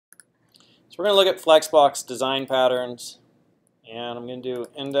So we're going to look at Flexbox design patterns, and I'm going to do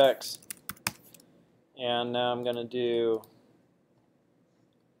index, and now I'm going to do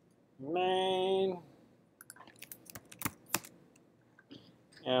main,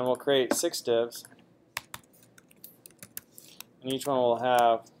 and we'll create 6 divs, and each one will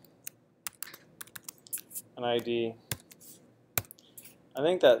have an ID. I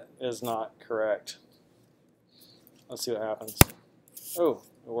think that is not correct. Let's see what happens. Oh,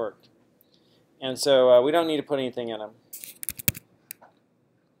 it worked. And so we don't need to put anything in them.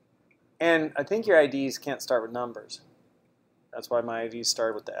 And I think your IDs can't start with numbers. That's why my IDs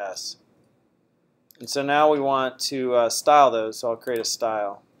started with the S. And so now we want to style those, so I'll create a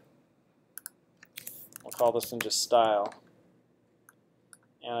style. I'll call this one just style.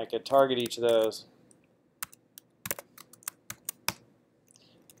 And I could target each of those.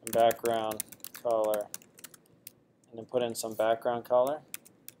 And background color. And then put in some background color.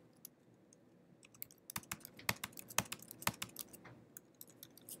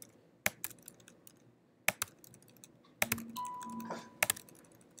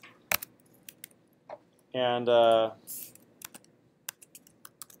 And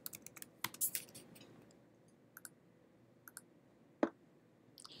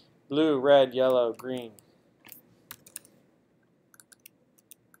blue, red, yellow, green.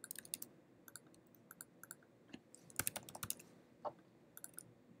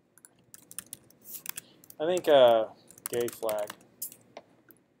 I think gay flag.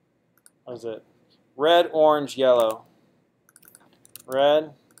 What is it? Red, orange, yellow.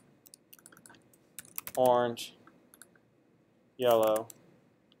 Red, orange, yellow.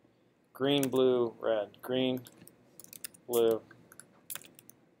 Green, blue, red. Green, blue,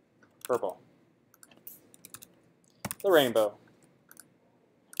 purple. The rainbow.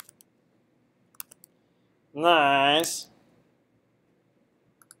 Nice.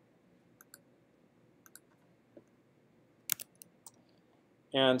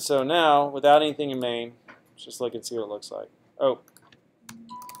 And so now, without anything in main, let's just look and see what it looks like. Oh,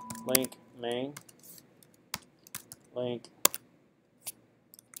 link main, link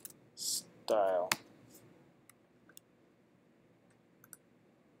style.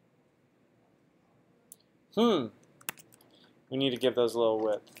 We need to give those a little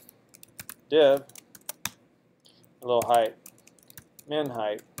width. Div, a little height. Min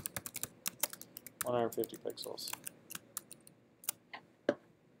height, 150 pixels.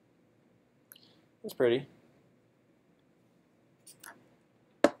 That's pretty.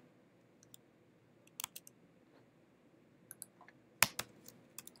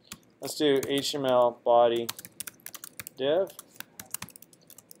 Let's do HTML body div,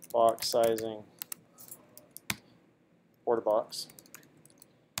 box sizing, border box.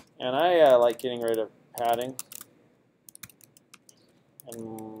 And I like getting rid of padding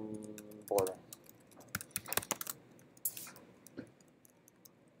and border.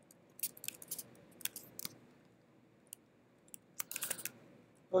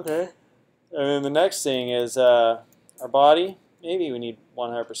 Okay. And then the next thing is our body. Maybe we need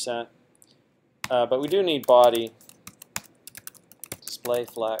 100%. But we do need body. Display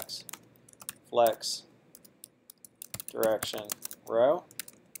flex. Flex. Direction. Row.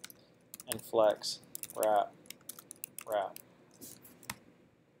 And flex. Wrap. Wrap.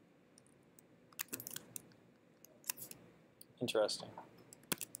 Interesting.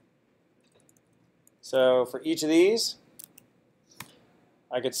 So for each of these,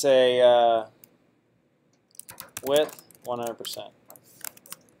 I could say width 100%.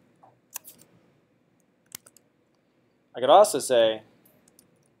 I could also say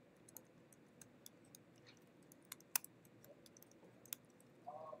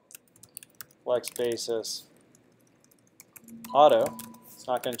flex basis auto. It's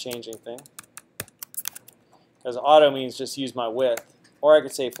not going to change anything because auto means just use my width. Or I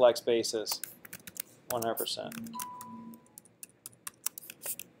could say flex basis 100%.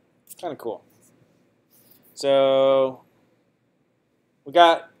 Kind of cool. So we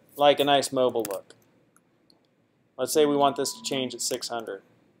got like a nice mobile look. Let's say we want this to change at 600.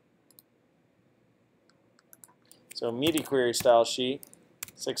 So media query style sheet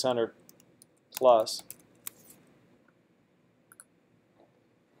 600 plus.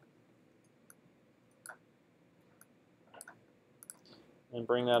 And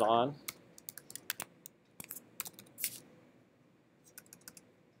bring that on.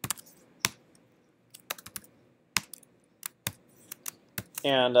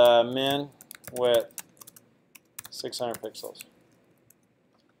 And min width 600 pixels.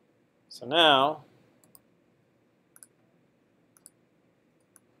 So now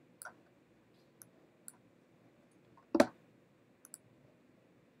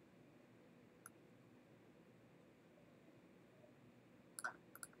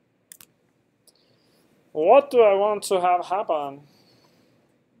What do I want to have happen?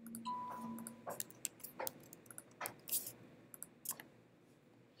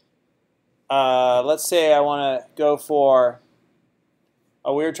 Let's say I want to go for,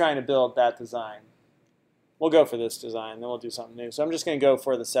 oh, we were trying to build that design. We'll go for this design, then we'll do something new. So I'm just going to go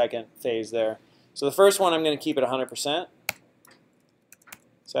for the second phase there. So the first one I'm going to keep at 100%.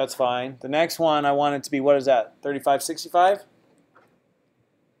 So that's fine. The next one I want it to be, what is that, 3565? Is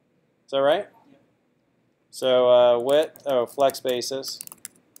that right? So width, oh, flex basis,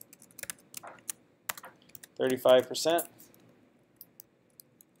 35%.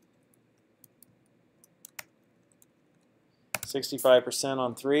 $65%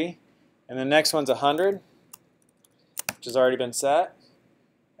 on 3. And the next one's 100, which has already been set.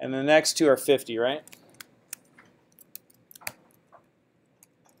 And the next two are 50, right?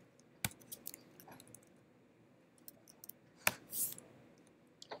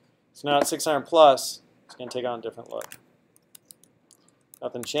 So now at 600 plus, it's going to take on a different look.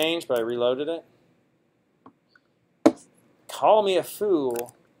 Nothing changed, but I reloaded it. Call me a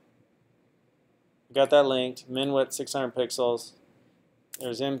fool. Got that linked. Min width 600 pixels.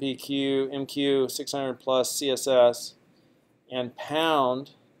 There's MQ 600 plus CSS, and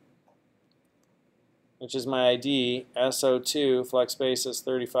pound, which is my ID, SO2 flex basis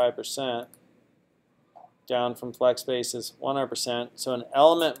 35%, down from flex basis 100%. So an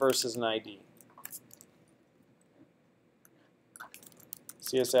element versus an ID.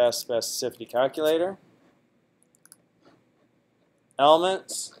 CSS specificity calculator.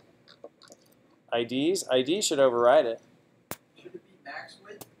 Elements. IDs. ID should override it. Should it be max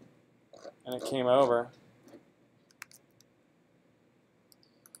width? And it came over.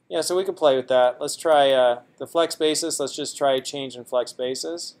 Yeah, so we could play with that. Let's try the flex basis. Let's just try changing flex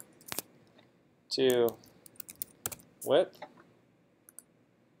basis to width.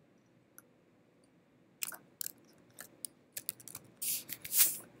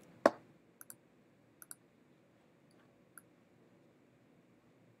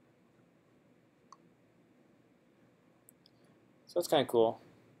 So that's kind of cool.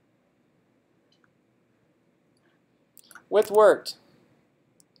 Width worked,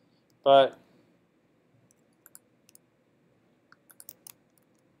 but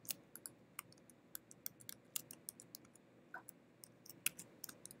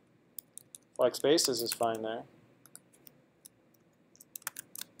flex basis is fine there.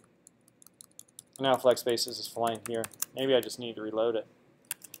 Now flex basis is fine here. Maybe I just need to reload it.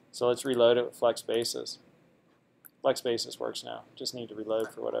 So let's reload it with flex basis. Flex basis works now. Just need to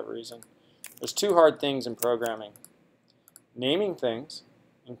reload for whatever reason. There's two hard things in programming: naming things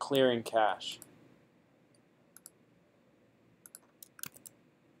and clearing cache.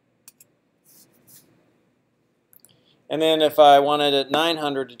 And then if I wanted at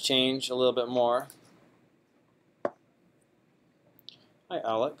 900 to change a little bit more. Hi,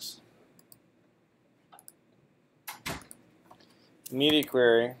 Alex. Media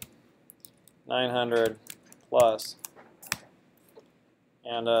query 900 plus,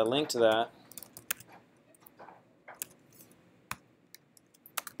 and a link to that.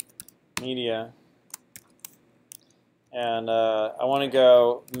 Media, and I want to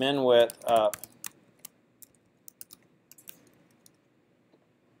go min width up.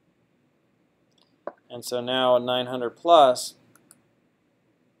 And so now at 900 plus,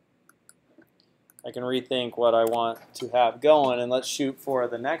 I can rethink what I want to have going, and let's shoot for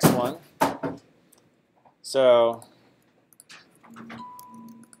the next one. So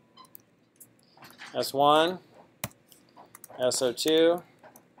S1, SO2,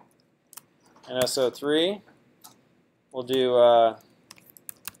 and SO3. We'll do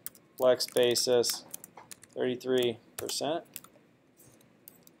flex basis 33%.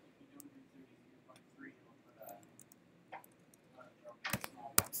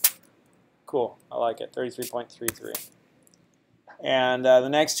 Cool, I like it, 33.33. And the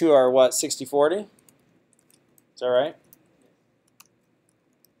next two are what, 60/40? Is that right?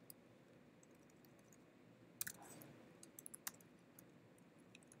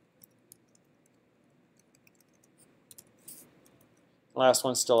 Last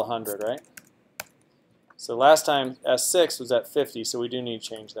one's still 100, right? So last time S6 was at 50, so we do need to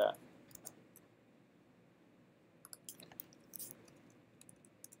change that.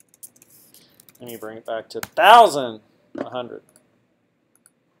 Let me bring it back to 1,000, 100.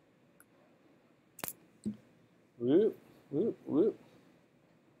 Whoop, whoop, whoop.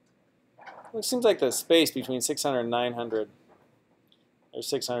 Well, it seems like the space between 600 and 900, or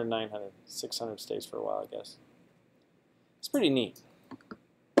 600 and 900, 600 stays for a while, I guess. It's pretty neat.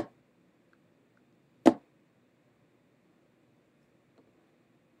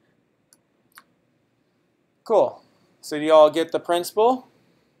 Cool. So do you all get the principle?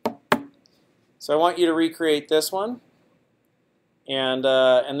 So I want you to recreate this one. And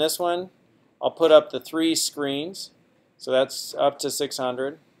this one, I'll put up the 3 screens. So that's up to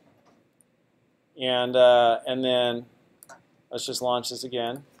 600. And then let's just launch this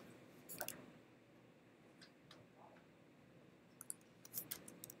again.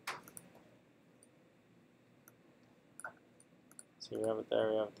 So we have it there,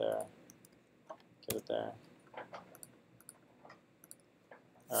 we have it there. Get it there.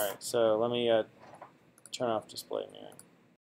 All right, so let me turn off display mirroring.